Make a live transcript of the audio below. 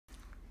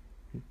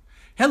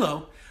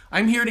Hello,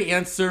 I'm here to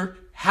answer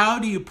how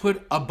do you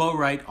put a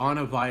Bowright on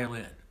a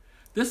violin.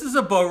 This is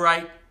a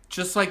Bowright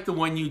just like the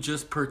one you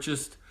just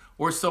purchased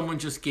or someone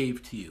just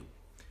gave to you.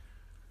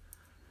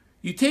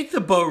 You take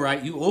the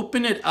Bowright, you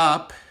open it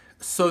up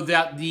so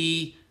that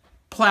the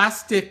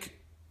plastic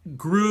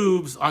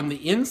grooves on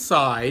the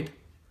inside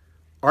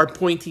are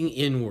pointing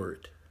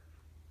inward.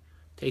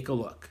 Take a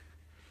look.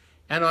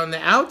 And on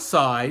the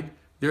outside,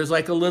 there's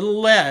like a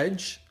little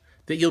ledge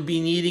that you'll be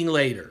needing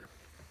later.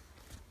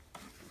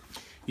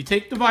 You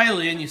take the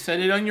violin, you set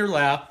it on your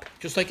lap,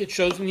 just like it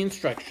shows in the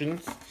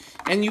instructions,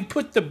 and you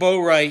put the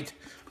Bowright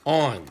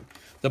on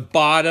the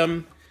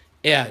bottom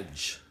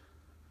edge.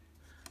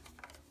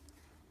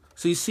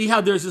 So you see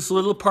how there's this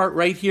little part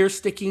right here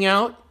sticking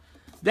out?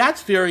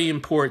 That's very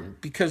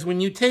important because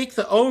when you take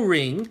the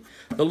O-ring,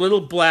 the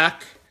little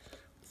black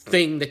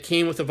thing that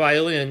came with the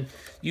violin,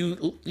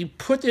 you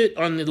put it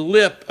on the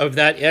lip of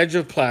that edge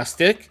of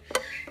plastic,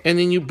 and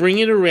then you bring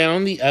it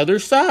around the other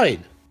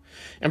side.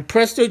 And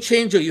presto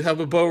changeo, you have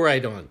a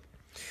Bowright on.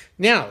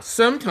 Now,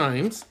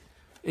 sometimes,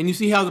 and you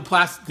see how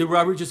the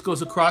rubber just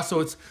goes across, so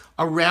it's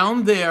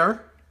around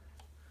there,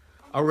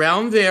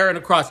 and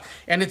across.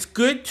 And it's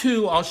good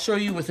too, I'll show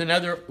you with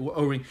another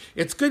O-ring.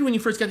 It's good when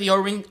you first get the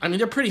O-ring. I mean,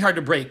 they're pretty hard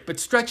to break,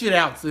 but stretch it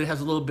out so that it has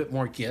a little bit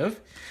more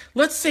give.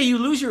 Let's say you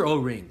lose your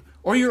O-ring,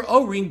 or your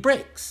O-ring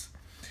breaks.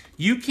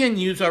 You can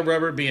use our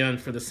rubber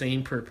band for the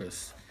same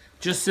purpose.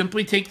 Just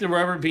simply take the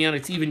rubber band,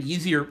 it's even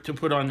easier to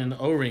put on an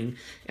O-ring,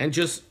 and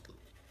just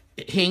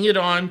hang it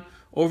on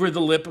over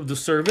the lip of the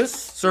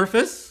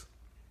surface,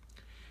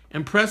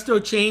 and presto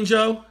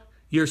changeo,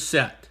 you're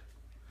set.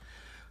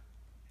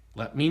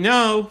 Let me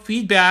know,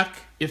 feedback,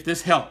 if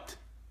this helped.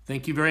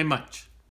 Thank you very much.